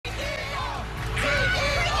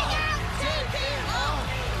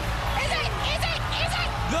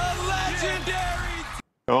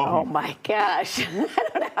Oh my gosh. I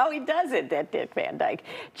don't know how he does it, that Dick Van Dyke.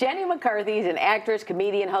 Jenny McCarthy is an actress,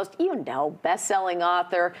 comedian, host, best-selling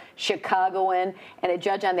author, Chicagoan, and a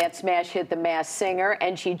judge on that smash hit The Masked Singer.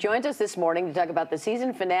 And she joins us this morning to talk about the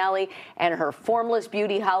season finale and her Formless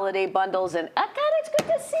Beauty holiday bundles. And God, it's good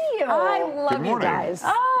to see you. I love you guys.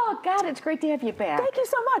 Oh God, it's great to have you back. Thank you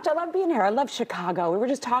so much. I love being here. I love Chicago. We were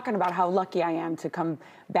just talking about how lucky I am to come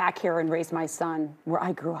back here and raise my son where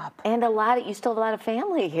I grew up. And you still have a lot of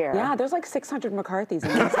family here. Yeah, there's like 600 McCarthys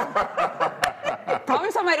in this.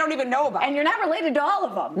 Probably some I don't even know about. And you're not related to all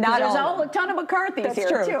of them. Not all. There's a ton of McCarthys That's here,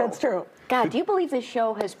 true. too. That's true. God, do you believe this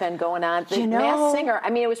show has been going on? The Masked Singer, I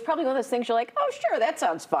mean, it was probably one of those things you're like, oh, sure, that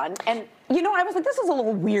sounds fun. And you know, I was like, this is a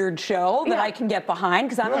little weird show that I can get behind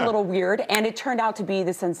because I'm a little weird. And it turned out to be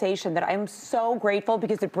the sensation that I'm so grateful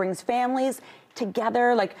because it brings families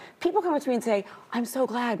together. Like, people come up to me and say, I'm so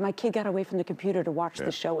glad my kid got away from the computer to watch the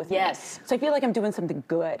show with me. Yes. So I feel like I'm doing something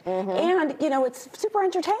good. And, you know, it's super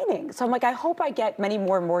entertaining. So I'm like, I hope I get many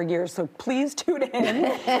more and more years. So please tune in.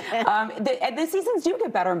 The seasons do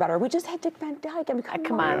get better and better. We just had Dick Van Dyke. I mean,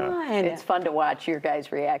 come on. It's fun to watch your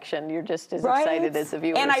guys' reaction. You're just as excited as the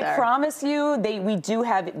viewers are. And I are. promise you, we do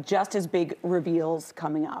have just as big reveals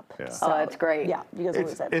coming up. Yeah. So, that's great. Yeah, you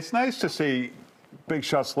guys will it's nice to see big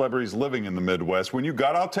shot celebrities living in the Midwest. When you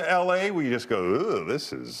got out to LA, we just go, ugh,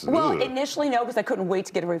 this is. Well, initially, no, because I couldn't wait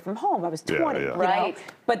to get away from home. I was 20, you know?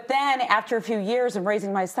 But then after a few years of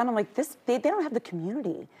raising my son, I'm like, they don't have the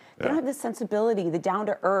community. They don't have the sensibility, the down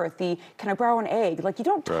to earth, the can I borrow an egg? Like, you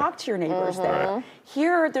don't talk to your neighbors there.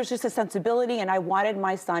 Here, there's just a sensibility, and I wanted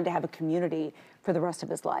my son to have a community for the rest of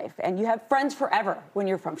his life. And you have friends forever when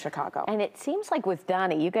you're from Chicago. And it seems like with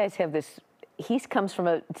Donnie, you guys have this. He comes from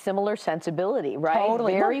a similar sensibility, right?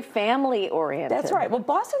 Totally. Very family-oriented. That's right. Well,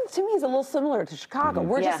 Boston, to me, is a little similar to Chicago.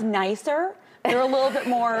 We're just nicer. They're a little bit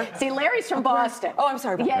more. See, Larry's from Boston. Oh, I'm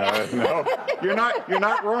sorry. No, you're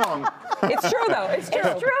not wrong. It's true, though. It's true.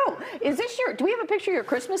 It's true. Is this do we have a picture of your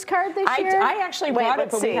Christmas card this year? I actually bought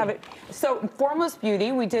it, but we have it. So, Formless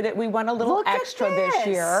Beauty, we did it. We went a little extra this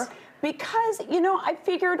year. Because, you know, I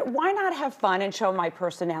figured, why not have fun and show my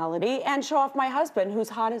personality and show off my husband, who's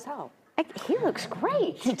hot as hell. He looks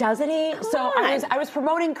great. He doesn't he? So I was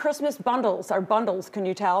promoting Christmas bundles, our bundles, can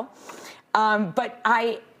you tell? But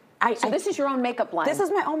So this is your own makeup line? This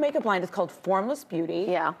is my own makeup line. It's called Formless Beauty.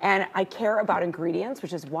 Yeah. And I care about ingredients,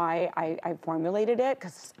 which is why I formulated it,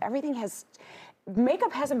 because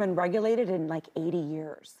makeup hasn't been regulated in like 80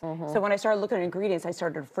 years. So when I started looking at ingredients, I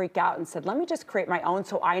started to freak out and said, let me just create my own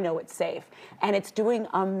so I know it's safe. And it's doing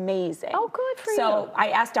amazing. Oh, good for you. So I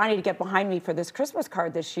asked Donnie to get behind me for this Christmas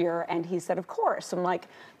card this year, and he said, of course. I'm like,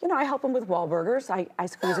 you know, I help him with Wahlburgers. I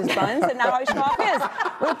squeeze his buns, and now I show off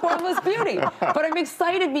his with Formless Beauty. But I'm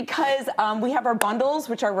excited because we have our bundles,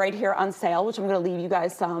 which are right here on sale, which I'm going to leave you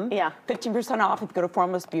guys some. Yeah. 15% off if you go to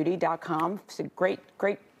formlessbeauty.com. It's a great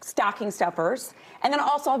stocking stuffers. And then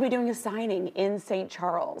also I'll be doing a signing in St.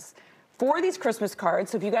 Charles for these Christmas cards.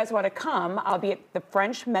 So if you guys want to come, I'll be at the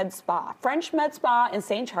French Med Spa in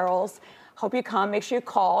St. Charles. Hope you come. Make sure you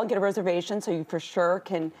call, get a reservation so you for sure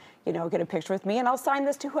can, you know, get a picture with me, and I'll sign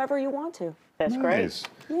this to whoever you want to. That's great.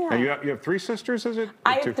 Yeah. And you have 3 sisters, is it?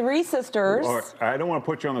 I have 3 sisters. Well, I don't want to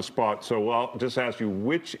put you on the spot, so I'll just ask you,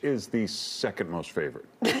 which is the second most favorite?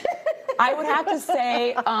 I would have to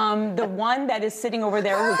say the one that is sitting over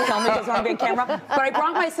there who filmed me doesn't want to be on camera. But I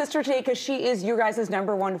brought my sister today because she is your guys'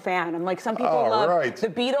 #1 fan. I'm like, some people love the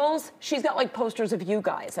Beatles. She's got like posters of you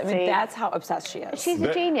guys. I mean, that's how obsessed she is. She's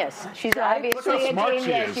a genius. She's obviously a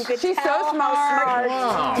genius. She's so smart.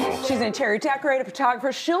 Wow. She's an interior decorator,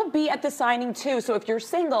 photographer. She'll be at the signing too. So if you're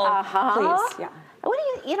single, please. Yeah. What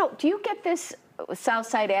do you get this South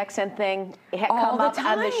Side accent thing all come the up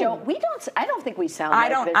time on the show? I don't think we sound I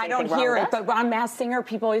like don't hear it, but on Masked Singer,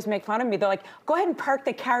 people always make fun of me. They're like, go ahead and park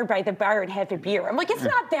the car by the bar and have a beer. I'm like, it's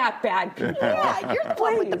not that bad, people. Yeah, you're the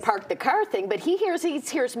one with the park the car thing, but he hears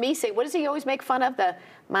me say, what does he always make fun of? The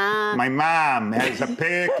mom. My mom has a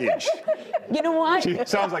package. You know what? She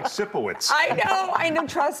sounds like Sipowicz. I know,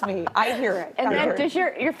 trust me. I hear it. And then does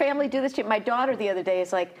your family do this? My daughter the other day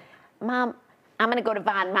is like, Mom, I'm going to go to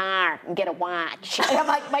Von Maur and get a watch. And I'm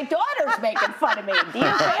like, my daughter's making fun of me. Do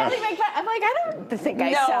your family make fun? I'm like, I don't think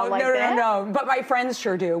I sound like that. No. But my friends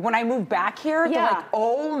sure do. When I move back here, they're like,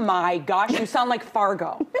 oh my gosh, you sound like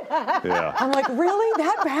Fargo. Yeah. I'm like, really?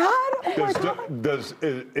 That bad? Oh my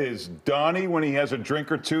God. Is Donnie, when he has a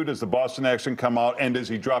drink or two, does the Boston accent come out, and is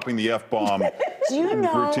he dropping the F-bomb Do you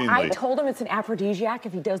know, routinely? I told him it's an aphrodisiac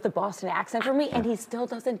if he does the Boston accent for me, and he still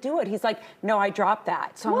doesn't do it. He's like, no, I dropped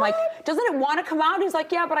that. So I'm like, doesn't it want to come out? He's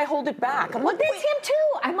like, yeah, but I hold it back. I'm like, that's him too.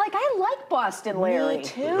 I'm like, I like Boston Larry. Me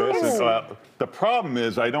too. The problem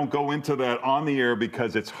is I don't go into that on the air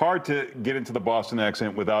because it's hard to get into the Boston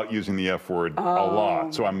accent without using the F word a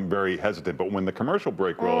lot. So I'm very hesitant. But when the commercial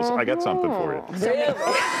break rolls, I got something for you. Really?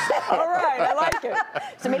 All right, I like it.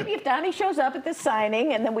 So maybe if Donnie shows up at this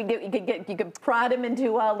signing, and then you could prod him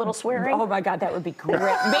into a little swearing. Oh my God, that would be great.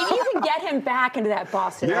 Maybe you can get him back into that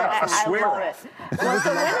Boston accent. I swear. love it. Well,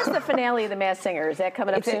 so when is the finale of The Masked Singer? Is that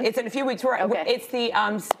coming up soon? It's in a few weeks. Okay. It's the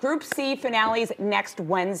Group C finales next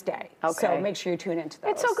Wednesday. Okay. So make sure you tune into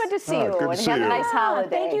those. It's so good to see Oh, you. good to And see have a you. nice holiday.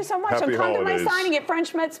 Thank you so much. Happy And come holidays. to my signing at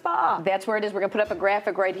French Med Spa. That's where it is. We're going to put up a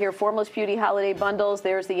graphic right here. Formless Beauty Holiday Bundles.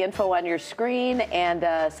 There's the info on your screen. And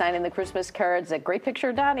signing the Christmas cards. A great picture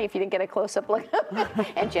of Donnie if you didn't get a close-up look.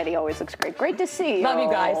 And Jenny always looks great. Great to see you. Love you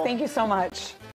guys. Thank you so much.